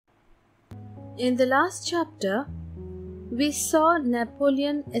In the last chapter, we saw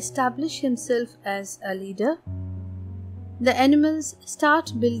Napoleon establish himself as a leader. The animals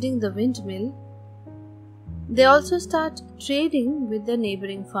start building the windmill. They also start trading with the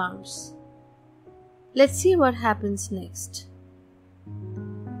neighboring farms. Let's see what happens next.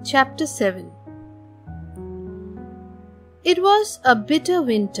 Chapter 7. It was a bitter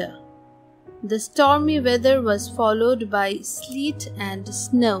winter. The stormy weather was followed by sleet and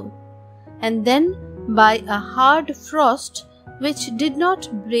snow, and then by a hard frost which did not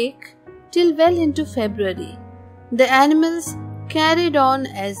break till well into February. The animals carried on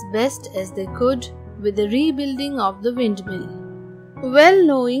as best as they could with the rebuilding of the windmill, well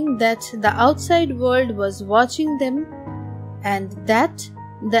knowing that the outside world was watching them and that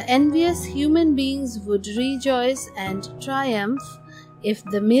the envious human beings would rejoice and triumph if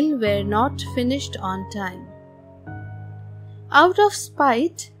the mill were not finished on time. Out of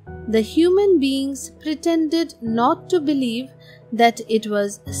spite, the human beings pretended not to believe that it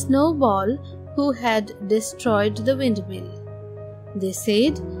was Snowball who had destroyed the windmill. They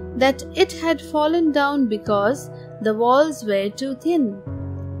said that it had fallen down because the walls were too thin.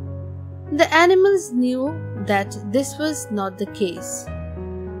 The animals knew that this was not the case.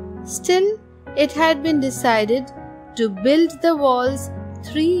 Still, it had been decided to build the walls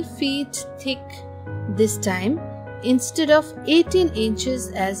 3 feet thick this time instead of 18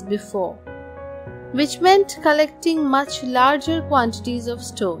 inches as before, which meant collecting much larger quantities of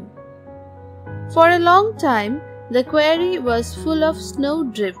stone. For a long time, the quarry was full of snow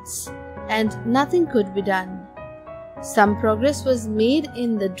drifts and nothing could be done. Some progress was made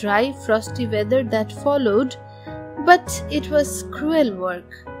in the dry, frosty weather that followed, but it was cruel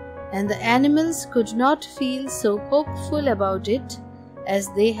work, and the animals could not feel so hopeful about it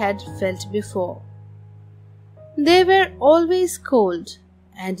as they had felt before. They were always cold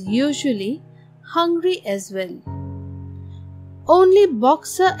and usually hungry as well. Only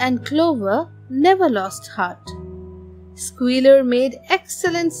Boxer and Clover never lost heart. Squealer made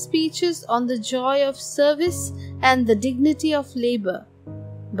excellent speeches on the joy of service and the dignity of labor,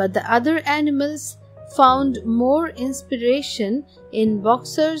 but the other animals found more inspiration in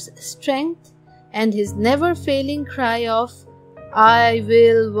Boxer's strength and his never-failing cry of, "I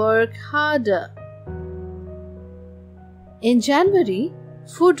will work harder." In January,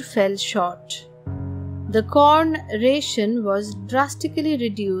 food fell short. The corn ration was drastically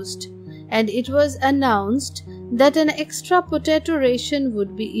reduced, and it was announced that an extra potato ration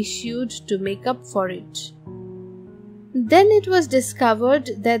would be issued to make up for it. Then it was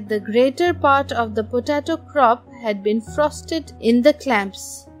discovered that the greater part of the potato crop had been frosted in the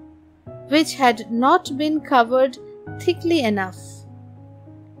clamps, which had not been covered thickly enough.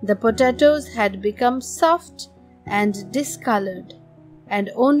 The potatoes had become soft and discolored, and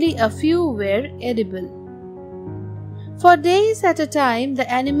only a few were edible. For days at a time, the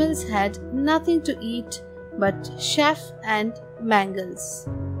animals had nothing to eat but chaff and mangels.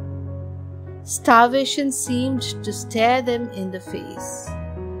 Starvation seemed to stare them in the face.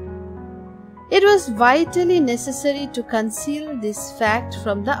 It was vitally necessary to conceal this fact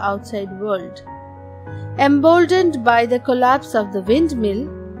from the outside world. Emboldened by the collapse of the windmill,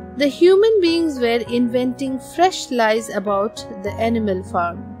 the human beings were inventing fresh lies about the animal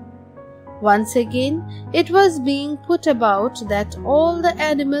farm. Once again, it was being put about that all the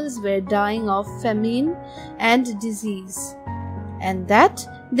animals were dying of famine and disease, and that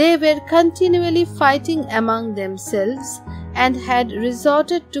they were continually fighting among themselves and had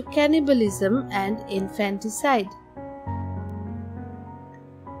resorted to cannibalism and infanticide.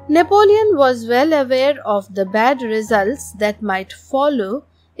 Napoleon was well aware of the bad results that might follow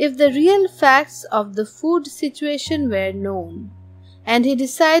if the real facts of the food situation were known, and he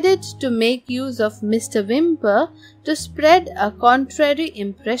decided to make use of Mr. Whymper to spread a contrary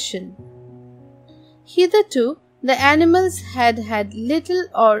impression. Hitherto, the animals had had little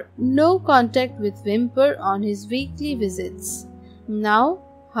or no contact with Whymper on his weekly visits. Now,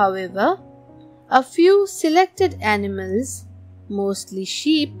 however, a few selected animals, mostly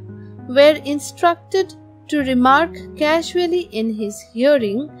sheep, were instructed to remark casually in his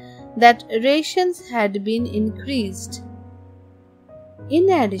hearing that rations had been increased. In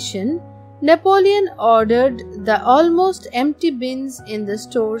addition, Napoleon ordered the almost empty bins in the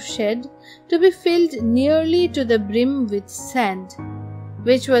store shed to be filled nearly to the brim with sand,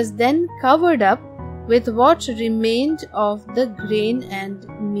 which was then covered up with what remained of the grain and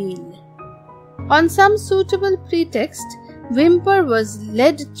meal. On some suitable pretext, Whymper was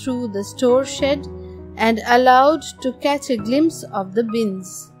led through the store shed and allowed to catch a glimpse of the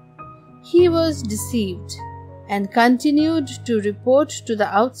bins. He was deceived, and continued to report to the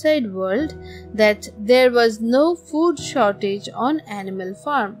outside world that there was no food shortage on Animal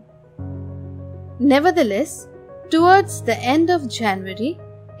Farm. Nevertheless, towards the end of January,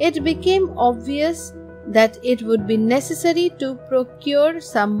 it became obvious that it would be necessary to procure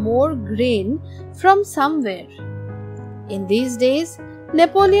some more grain from somewhere. In these days,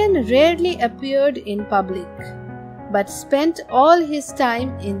 Napoleon rarely appeared in public, but spent all his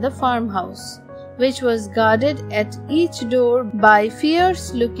time in the farmhouse, which was guarded at each door by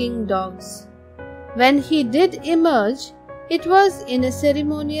fierce-looking dogs. When he did emerge, it was in a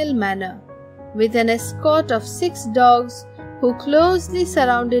ceremonial manner, with an escort of 6 dogs who closely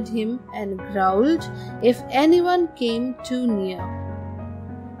surrounded him and growled if anyone came too near.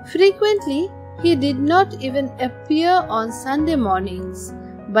 Frequently, he did not even appear on Sunday mornings,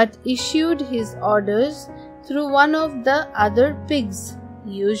 but issued his orders through one of the other pigs,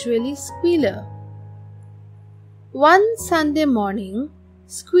 usually Squealer. One Sunday morning,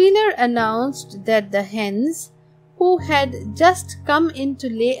 Squealer announced that the hens, who had just come in to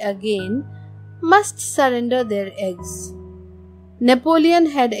lay again, must surrender their eggs. Napoleon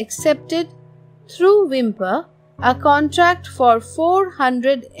had accepted, through Whymper, a contract for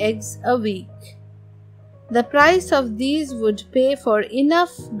 400 eggs a week. The price of these would pay for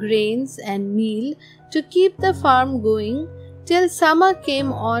enough grains and meal to keep the farm going till summer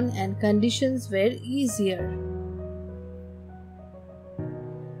came on and conditions were easier.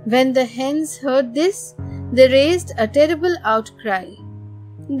 When the hens heard this, they raised a terrible outcry.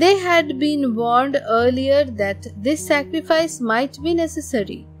 They had been warned earlier that this sacrifice might be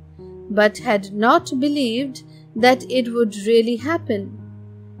necessary, but had not believed that it would really happen.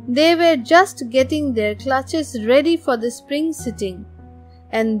 They were just getting their clutches ready for the spring sitting,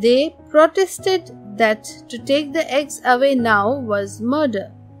 and they protested that to take the eggs away now was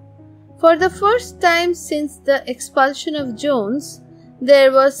murder. For the first time since the expulsion of Jones,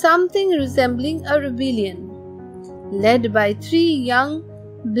 there was something resembling a rebellion, led by 3 young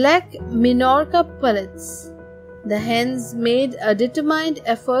black Minorca pullets. The hens made a determined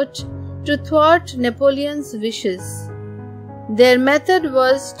effort to thwart Napoleon's wishes. Their method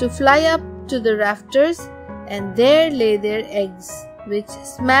was to fly up to the rafters and there lay their eggs, which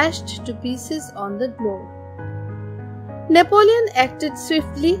smashed to pieces on the floor. Napoleon acted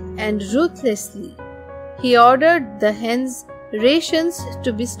swiftly and ruthlessly. He ordered the hens' rations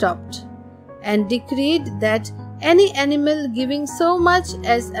to be stopped and decreed that any animal giving so much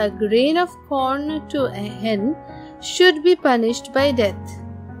as a grain of corn to a hen should be punished by death.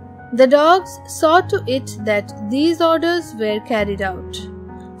 The dogs saw to it that these orders were carried out.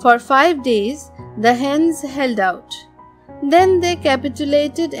 For 5 days, the hens held out. Then they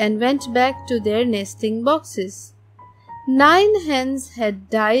capitulated and went back to their nesting boxes. 9 hens had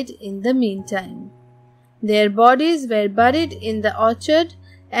died in the meantime. Their bodies were buried in the orchard,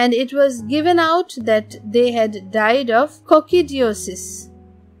 and it was given out that they had died of coccidiosis.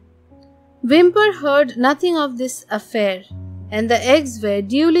 Whymper heard nothing of this affair, and the eggs were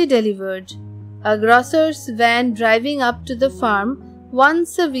duly delivered, a grocer's van driving up to the farm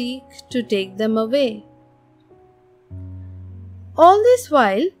once a week to take them away. All this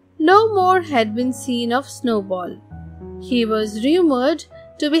while, no more had been seen of Snowball. He was rumoured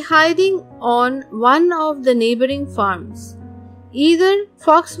to be hiding on one of the neighbouring farms, either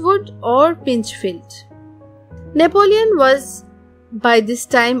Foxwood or Pinchfield. Napoleon was by this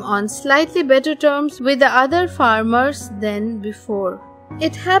time on slightly better terms with the other farmers than before.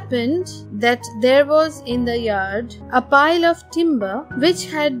 It happened that there was in the yard a pile of timber which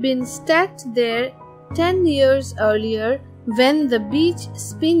had been stacked there 10 years earlier when the beech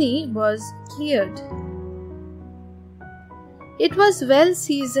spinney was cleared. It was well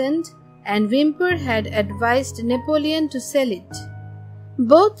seasoned, and Whymper had advised Napoleon to sell it.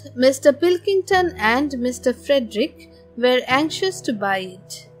 Both Mr. Pilkington and Mr. Frederick were anxious to buy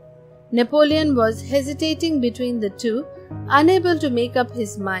it. Napoleon was hesitating between the two, unable to make up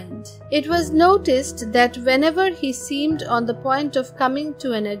his mind. It was noticed that whenever he seemed on the point of coming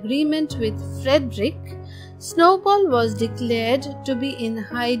to an agreement with Frederick, Snowball was declared to be in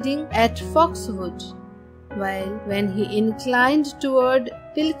hiding at Foxwood, while when he inclined toward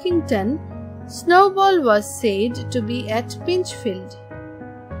Pilkington, Snowball was said to be at Pinchfield.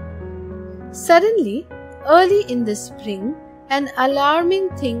 Suddenly, early in the spring, an alarming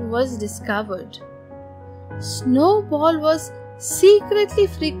thing was discovered. Snowball was secretly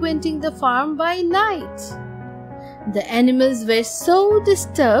frequenting the farm by night. The animals were so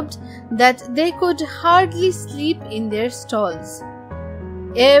disturbed that they could hardly sleep in their stalls.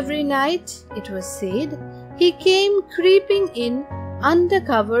 Every night, it was said, he came creeping in under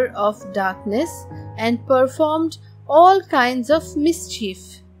cover of darkness and performed all kinds of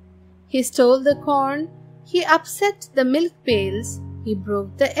mischief. He stole the corn, he upset the milk pails, he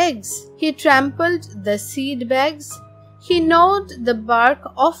broke the eggs, he trampled the seed bags, he gnawed the bark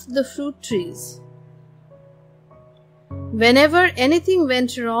off the fruit trees. Whenever anything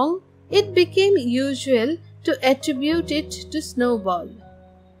went wrong, it became usual to attribute it to Snowball.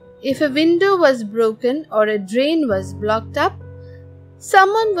 If a window was broken or a drain was blocked up,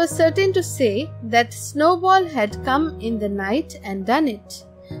 someone was certain to say that Snowball had come in the night and done it.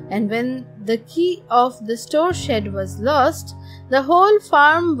 And when the key of the store shed was lost, the whole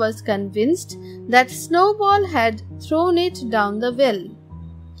farm was convinced that Snowball had thrown it down the well.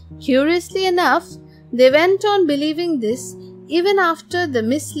 Curiously enough, they went on believing this even after the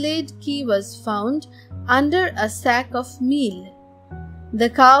mislaid key was found under a sack of meal. The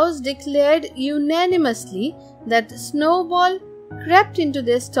cows declared unanimously that Snowball crept into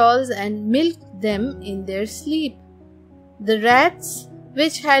their stalls and milked them in their sleep. The rats,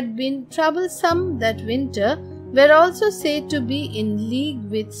 which had been troublesome that winter, were also said to be in league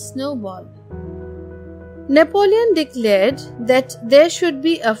with Snowball. Napoleon declared that there should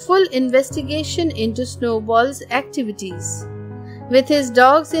be a full investigation into Snowball's activities. With his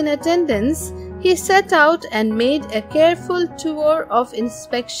dogs in attendance, he set out and made a careful tour of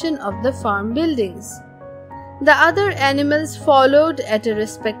inspection of the farm buildings. The other animals followed at a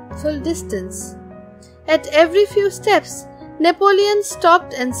respectful distance. At every few steps, Napoleon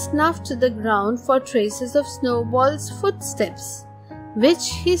stopped and snuffed the ground for traces of Snowball's footsteps, which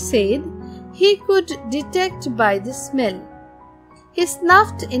he said he could detect by the smell. He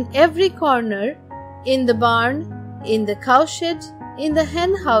snuffed in every corner, in the barn, in the cowshed, in the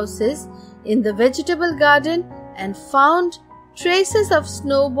hen houses, in the vegetable garden, and found traces of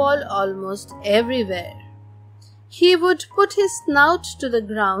Snowball almost everywhere. He would put his snout to the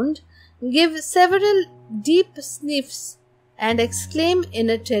ground, give several deep sniffs, and exclaim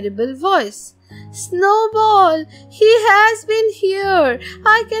in a terrible voice, "Snowball! He has been here!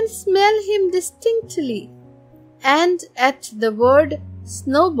 I can smell him distinctly!" And at the word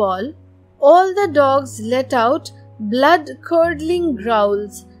Snowball, all the dogs let out blood-curdling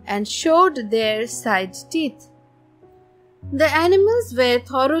growls and showed their side teeth. The animals were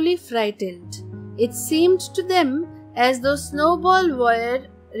thoroughly frightened. It seemed to them as though Snowball were,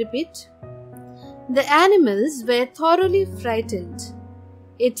 The animals were thoroughly frightened.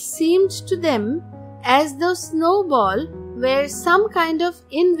 It seemed to them as though Snowball were some kind of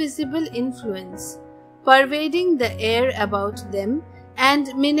invisible influence, pervading the air about them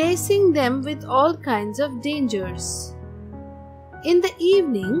and menacing them with all kinds of dangers. In the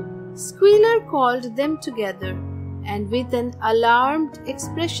evening, Squealer called them together, and with an alarmed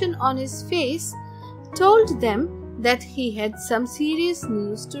expression on his face, told them that he had some serious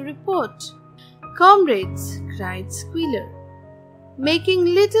news to report. "Comrades," cried Squealer, making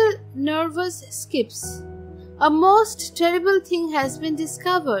little nervous skips, "a most terrible thing has been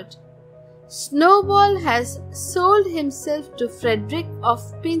discovered. Snowball has sold himself to Frederick of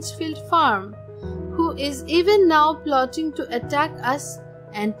Pinchfield Farm, who is even now plotting to attack us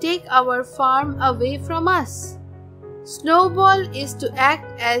and take our farm away from us. Snowball is to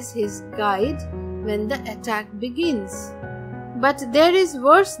act as his guide when the attack begins. But there is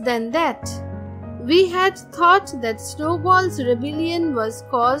worse than that. We had thought that Snowball's rebellion was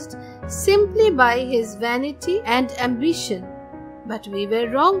caused simply by his vanity and ambition. But we were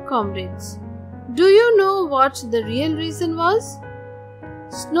wrong, comrades. Do you know what the real reason was?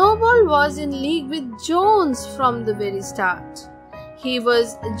 Snowball was in league with Jones from the very start. He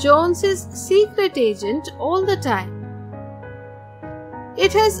was Jones's secret agent all the time.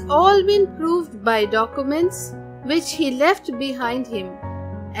 It has all been proved by documents which he left behind him,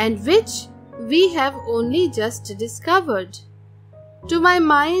 and which we have only just discovered. To my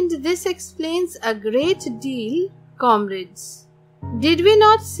mind, this explains a great deal, comrades. Did we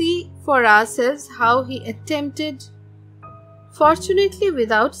not see for ourselves how he attempted, fortunately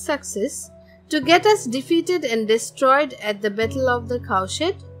without success, to get us defeated and destroyed at the Battle of the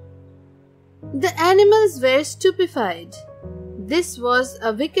Cowshed? The animals were stupefied. This was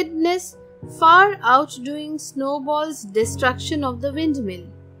a wickedness far outdoing Snowball's destruction of the windmill.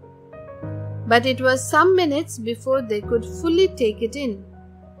 But it was some minutes before they could fully take it in.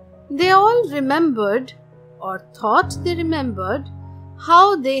 They all remembered, or thought they remembered,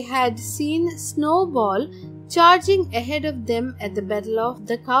 how they had seen Snowball charging ahead of them at the Battle of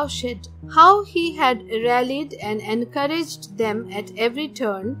the Cowshed, how he had rallied and encouraged them at every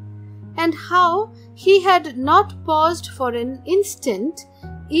turn, and how he had not paused for an instant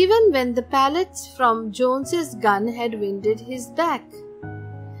even when the pellets from Jones's gun had winded his back.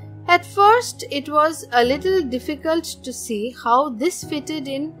 At first, it was a little difficult to see how this fitted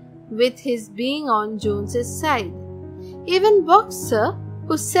in with his being on Jones's side. Even Boxer,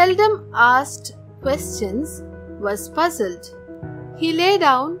 who seldom asked questions, was puzzled. He lay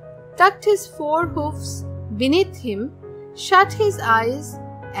down, tucked his forehoofs beneath him, shut his eyes,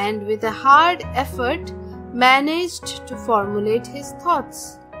 and with a hard effort managed to formulate his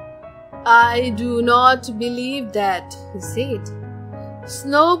thoughts. "I do not believe that," he said.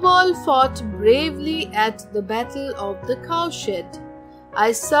 "Snowball fought bravely at the Battle of the Cowshed.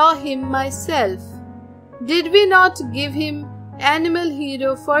 I saw him myself. Did we not give him Animal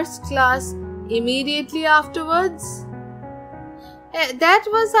Hero First Class immediately afterwards?" "That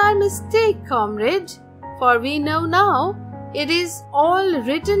was our mistake, comrade, for we know now it is all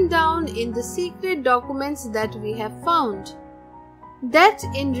written down in the secret documents that we have found, that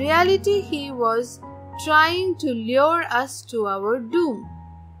in reality he was trying to lure us to our doom."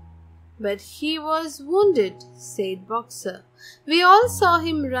 "But he was wounded," said Boxer. "We all saw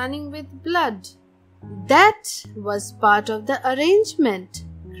him running with blood." "That was part of the arrangement,"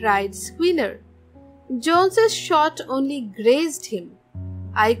 cried Squealer. "Jones's shot only grazed him.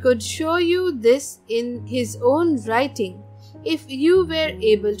 I could show you this in his own writing if you were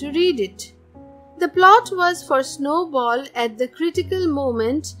able to read it. The plot was for Snowball at the critical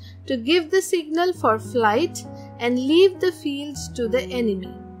moment to give the signal for flight and leave the field to the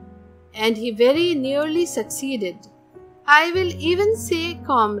enemy, and he very nearly succeeded. I will even say,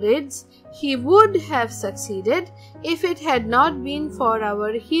 comrades, he would have succeeded if it had not been for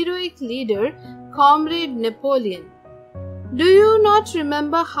our heroic leader, Comrade Napoleon. Do you not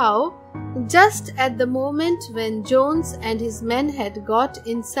remember how, just at the moment when Jones and his men had got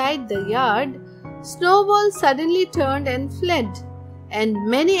inside the yard, Snowball suddenly turned and fled, and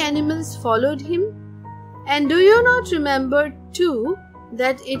many animals followed him? And do you not remember, too,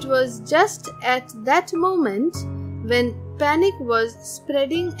 that it was just at that moment, when panic was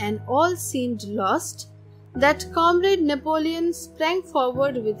spreading and all seemed lost, that Comrade Napoleon sprang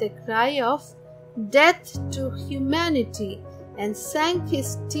forward with a cry of "Death to humanity!" and sank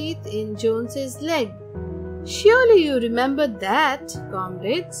his teeth in Jones's leg? Surely you remember that,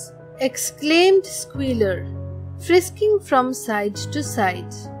 comrades?" exclaimed Squealer, frisking from side to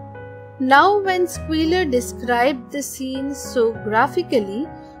side. Now when Squealer described the scene so graphically,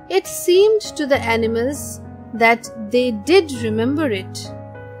 it seemed to the animals that they did remember it.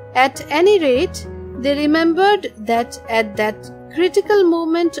 At any rate, they remembered that at that critical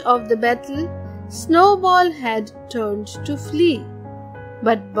moment of the battle, Snowball had turned to flee,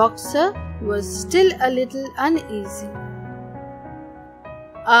 but Boxer was still a little uneasy.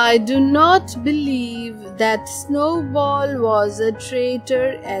 "I do not believe that Snowball was a traitor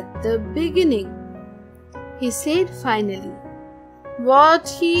at the beginning," he said finally. "What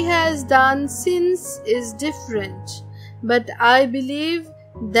he has done since is different, but I believe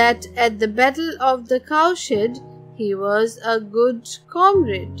that at the Battle of the Cowshed he was a good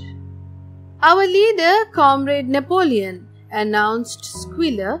comrade." "Our leader, Comrade Napoleon," announced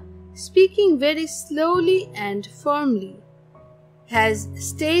Squealer, speaking very slowly and firmly, "has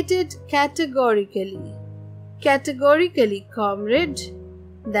stated categorically, comrade,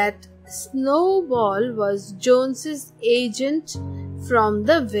 that Snowball was Jones's agent from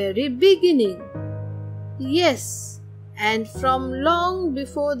the very beginning. Yes, and from long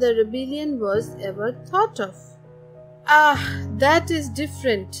before the rebellion was ever thought of." "Ah, that is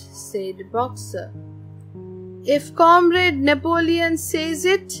different," said Boxer. "If Comrade Napoleon says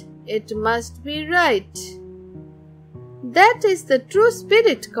it, it must be right." "That is the true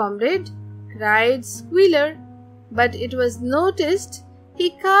spirit, comrade," cried Squealer, but it was noticed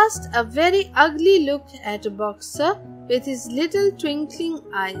he cast a very ugly look at Boxer with his little twinkling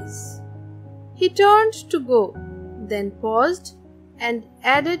eyes. He turned to go, then paused and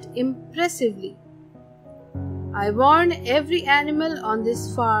added impressively, "I warn every animal on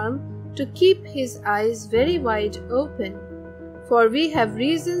this farm to keep his eyes very wide open, for we have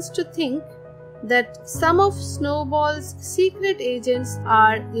reasons to think that some of Snowball's secret agents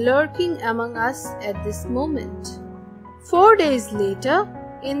are lurking among us at this moment." 4 days later,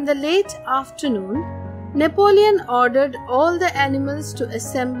 in the late afternoon, Napoleon ordered all the animals to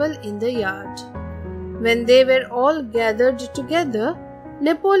assemble in the yard. When they were all gathered together,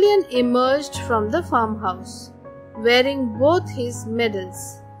 Napoleon emerged from the farmhouse, wearing both his medals,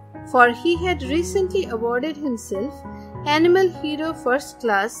 for he had recently awarded himself Animal Hero First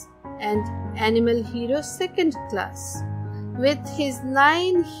Class and Animal Hero Second Class, with his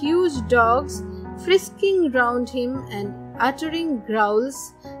 9 huge dogs frisking round him and uttering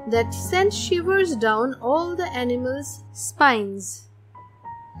growls that sent shivers down all the animals' spines.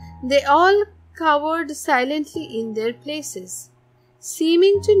 They all cowered silently in their places,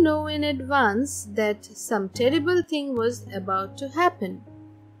 seeming to know in advance that some terrible thing was about to happen.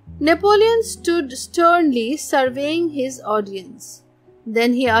 Napoleon stood sternly surveying his audience.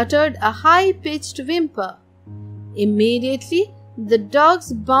 Then he uttered a high-pitched whimper. Immediately, the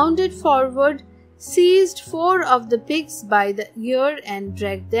dogs bounded forward, seized 4 of the pigs by the ear and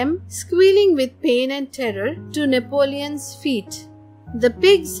dragged them, squealing with pain and terror, to Napoleon's feet. The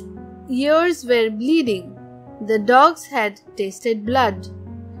pigs' ears were bleeding. The dogs had tasted blood,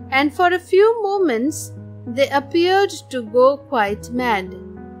 and for a few moments they appeared to go quite mad.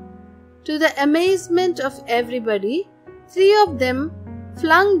 To the amazement of everybody, 3 of them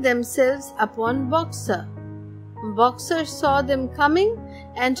flung themselves upon Boxer. Boxer saw them coming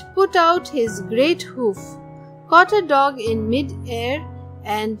and put out his great hoof, caught a dog in mid-air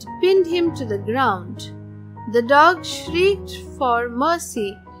and pinned him to the ground. The dog shrieked for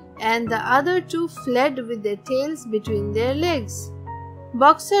mercy, and the other 2 fled with their tails between their legs.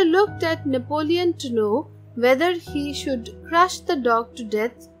 Boxer looked at Napoleon to know whether he should crush the dog to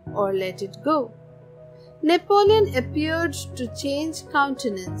death or let it go. Napoleon appeared to change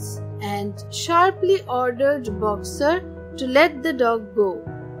countenance and sharply ordered Boxer to let the dog go.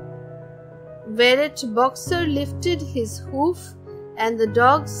 Whereat Boxer lifted his hoof, and the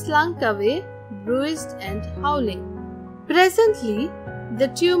dog slunk away, bruised and howling. Presently, the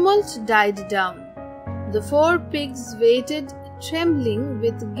tumult died down. The 4 pigs waited, trembling,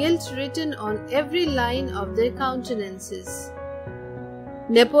 with guilt written on every line of their countenances.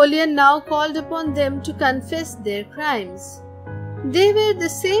 Napoleon now called upon them to confess their crimes. They were the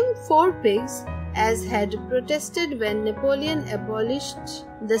same 4 pigs as had protested when Napoleon abolished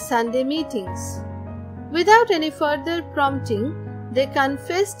the Sunday meetings. Without any further prompting, they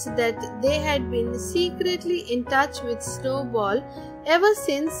confessed that they had been secretly in touch with Snowball ever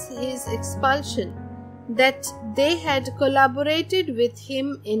since his expulsion, that they had collaborated with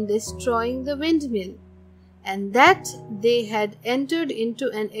him in destroying the windmill, and that they had entered into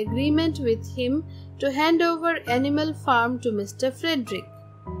an agreement with him to hand over Animal Farm to Mr. Frederick.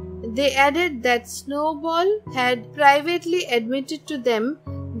 They added that Snowball had privately admitted to them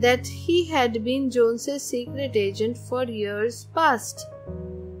that he had been Jones's secret agent for years past.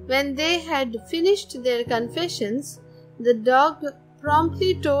 When they had finished their confessions, the dog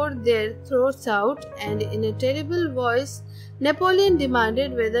promptly tore their throats out, and in a terrible voice Napoleon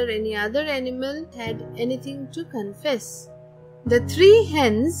demanded whether any other animal had anything to confess. The 3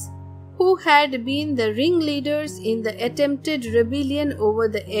 hens, who had been the ringleaders in the attempted rebellion over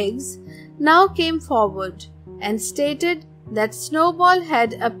the eggs, now came forward and stated that Snowball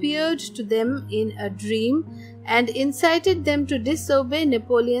had appeared to them in a dream and incited them to disobey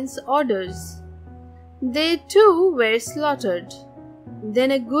Napoleon's orders. They too were slaughtered.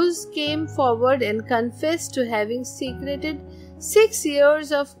 Then a goose came forward and confessed to having secreted 6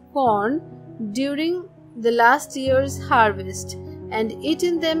 ears of corn during the last year's harvest and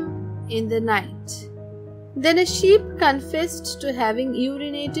eaten them in the night. Then a sheep confessed to having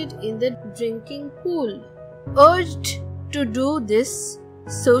urinated in the drinking pool. Urged to do this,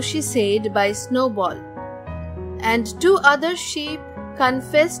 so she said, by Snowball. And 2 other sheep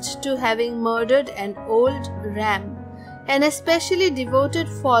confessed to having murdered an old ram, an especially devoted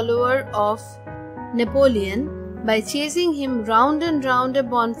follower of Napoleon, by chasing him round and round a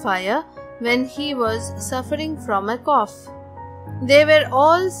bonfire when he was suffering from a cough. They were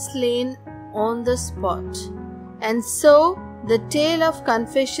all slain on the spot. And so the tale of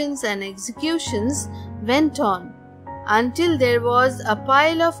confessions and executions went on, until there was a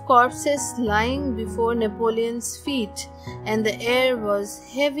pile of corpses lying before Napoleon's feet, and the air was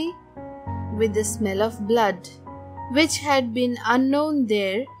heavy with the smell of blood, which had been unknown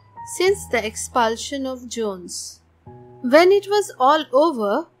there since the expulsion of Jones. When it was all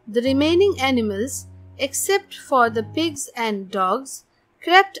over, the remaining animals, except for the pigs and dogs,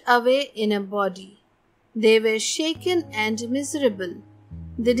 crept away in a body. They were shaken and miserable.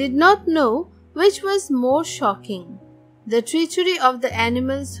 They did not know which was more shocking, the treachery of the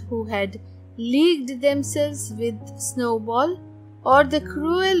animals who had leagued themselves with Snowball, or the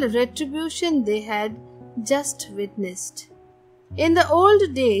cruel retribution they had just witnessed. In the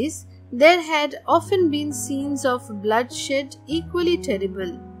old days, there had often been scenes of bloodshed equally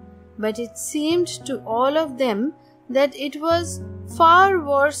terrible, but it seemed to all of them that it was far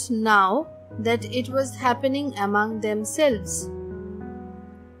worse now that it was happening among themselves.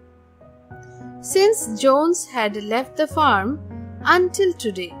 Since Jones had left the farm until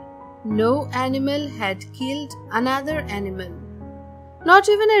today, no animal had killed another animal. Not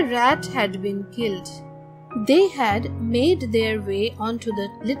even a rat had been killed. They had made their way onto the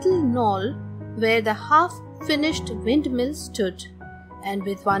little knoll where the half-finished windmill stood, and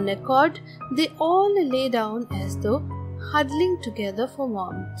with one accord they all lay down as though huddling together for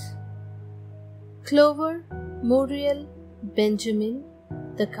warmth. Clover, Muriel, Benjamin,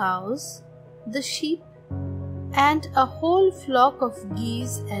 the cows, the sheep, and a whole flock of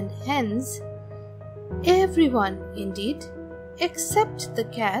geese and hens, everyone indeed, except the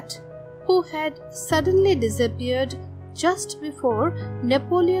cat, who had suddenly disappeared just before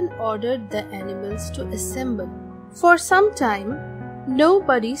Napoleon ordered the animals to assemble. For some time,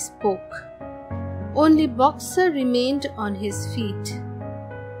 nobody spoke. Only Boxer remained on his feet.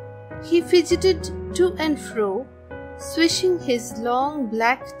 He fidgeted to and fro, swishing his long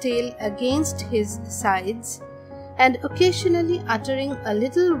black tail against his sides and occasionally uttering a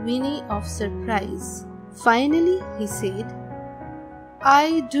little whinny of surprise. Finally, he said,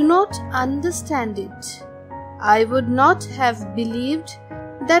 "I do not understand it. I would not have believed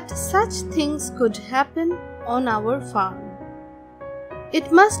that such things could happen on our farm.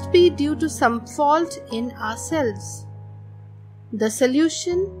 It must be due to some fault in ourselves. The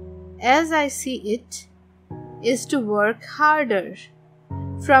solution, as I see it, is to work harder.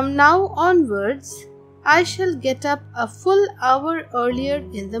 From now onwards, I shall get up a full hour earlier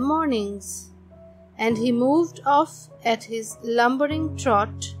in the mornings." And he moved off at his lumbering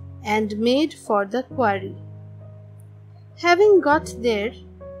trot and made for the quarry. Having got there,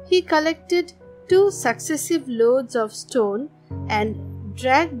 he collected 2 successive loads of stone and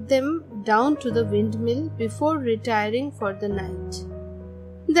dragged them down to the windmill before retiring for the night.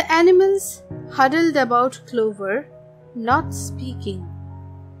 The animals huddled about Clover, not speaking.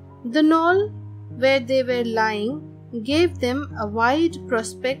 The knoll where they were lying gave them a wide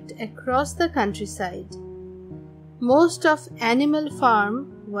prospect across the countryside. Most of Animal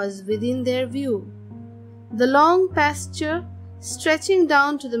Farm was within their view. The long pasture stretching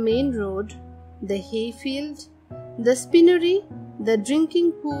down to the main road, the hayfield, the spinnery, the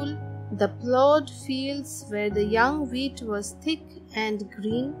drinking pool, the ploughed fields where the young wheat was thick and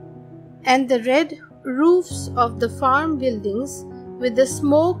green, and the red roofs of the farm buildings with the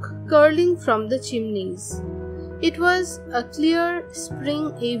smoke curling from the chimneys. It was a clear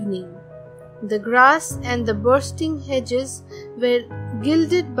spring evening. The grass and the bursting hedges were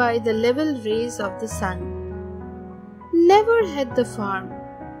gilded by the level rays of the sun. Never had the farm,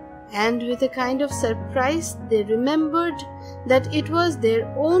 and with a kind of surprise they remembered that it was their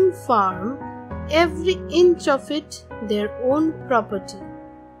own farm, every inch of it their own property,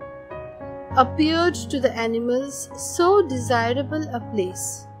 appeared to the animals so desirable a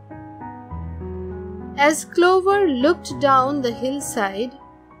place. As Clover looked down the hillside,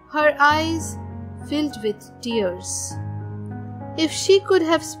 her eyes filled with tears. If she could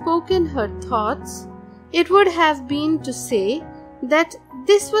have spoken her thoughts, it would have been to say that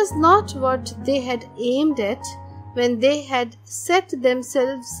this was not what they had aimed at when they had set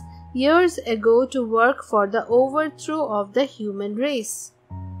themselves years ago to work for the overthrow of the human race.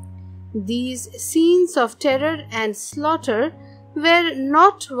 These scenes of terror and slaughter were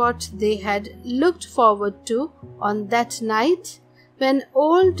not what they had looked forward to on that night when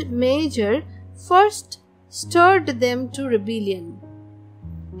old Major first stirred them to rebellion.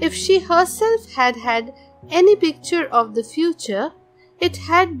 If she herself had had any picture of the future, it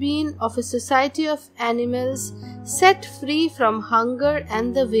had been of a society of animals set free from hunger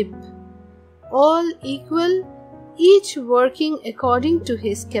and the whip, all equal, each working according to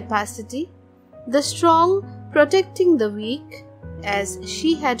his capacity, the strong protecting the weak, as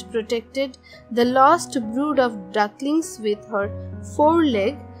she had protected the lost brood of ducklings with her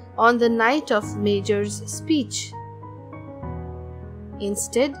foreleg on the night of Major's speech.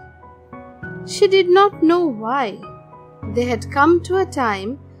 Instead, she did not know why, they had come to a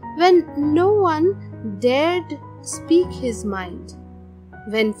time when no one dared speak his mind,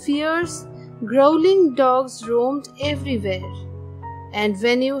 when fierce, growling dogs roamed everywhere, and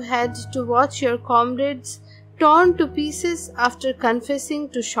when you had to watch your comrades torn to pieces after confessing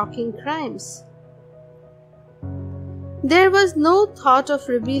to shocking crimes. There was no thought of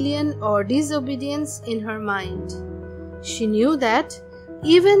rebellion or disobedience in her mind. She knew that,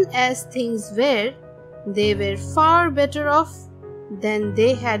 even as things were, they were far better off than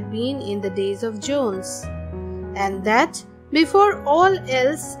they had been in the days of Jones, and that, before all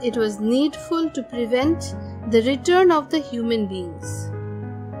else, it was needful to prevent the return of the human beings.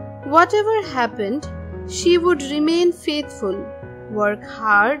 Whatever happened, she would remain faithful, work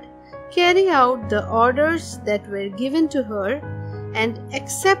hard, carry out the orders that were given to her, and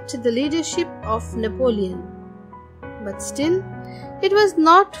accept the leadership of Napoleon. But still, It was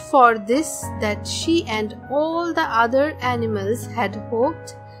not for this that she and all the other animals had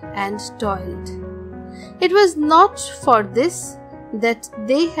hoped and toiled. It was not for this that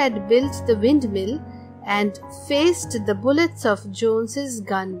they had built the windmill and faced the bullets of Jones's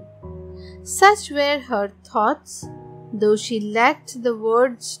gun. Such were her thoughts, though she lacked the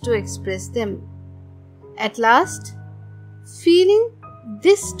words to express them. At last, feeling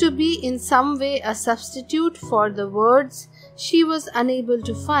this to be in some way a substitute for the words she was unable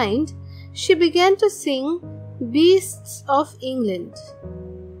to find, she began to sing Beasts of England.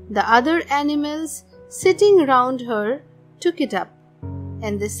 The other animals sitting round her took it up,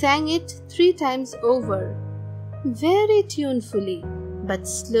 and they sang it 3 times over, very tunefully, but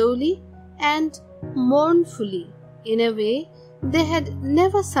slowly and mournfully, in a way they had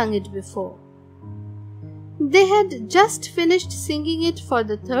never sung it before. They had just finished singing it for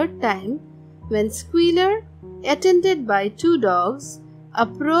the 3rd time when Squealer, attended by 2 dogs,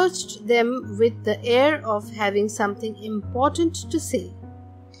 approached them with the air of having something important to say.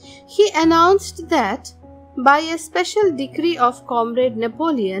 He announced that, by a special decree of Comrade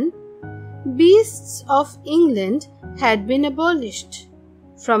Napoleon, Beasts of England had been abolished.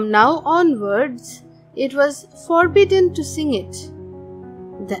 From now onwards, it was forbidden to sing it.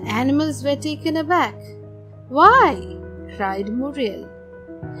 The animals were taken aback. "Why?" cried Muriel.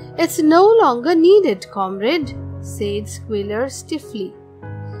 "It's no longer needed, comrade," said Squealer stiffly.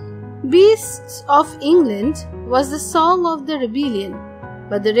 Beasts of England was the song of the rebellion,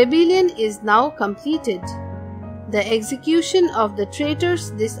 but the rebellion is now completed. The execution of the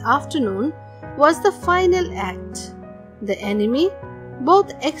traitors this afternoon was the final act. The enemy,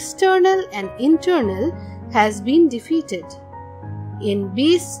 both external and internal, has been defeated. In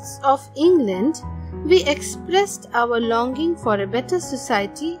Beasts of England, we expressed our longing for a better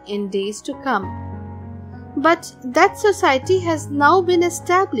society in days to come. But that society has now been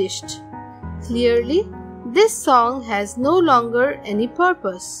established. Clearly, this song has no longer any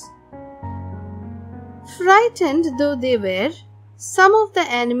purpose. Frightened though they were, some of the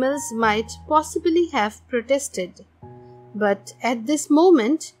animals might possibly have protested. But at this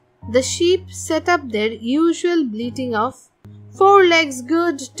moment, the sheep set up their usual bleating of 4 legs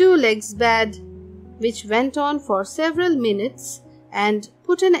good, 2 legs bad, which went on for several minutes and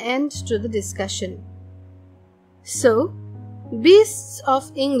put an end to the discussion. So, Beasts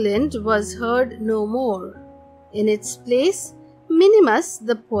of England was heard no more. In its place, Minimus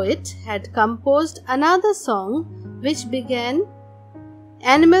the poet had composed another song which began,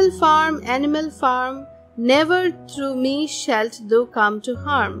 Animal farm, never through me shalt thou come to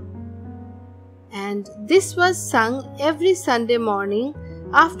harm. And this was sung every Sunday morning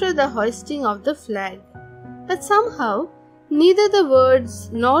after the hoisting of the flag. But somehow, neither the words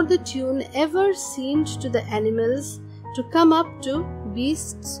nor the tune ever seemed to the animals to come up to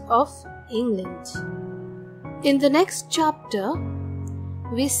Beasts of England. In the next chapter,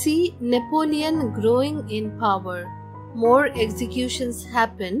 we see Napoleon growing in power. More executions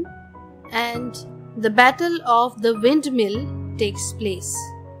happen and the Battle of the Windmill takes place.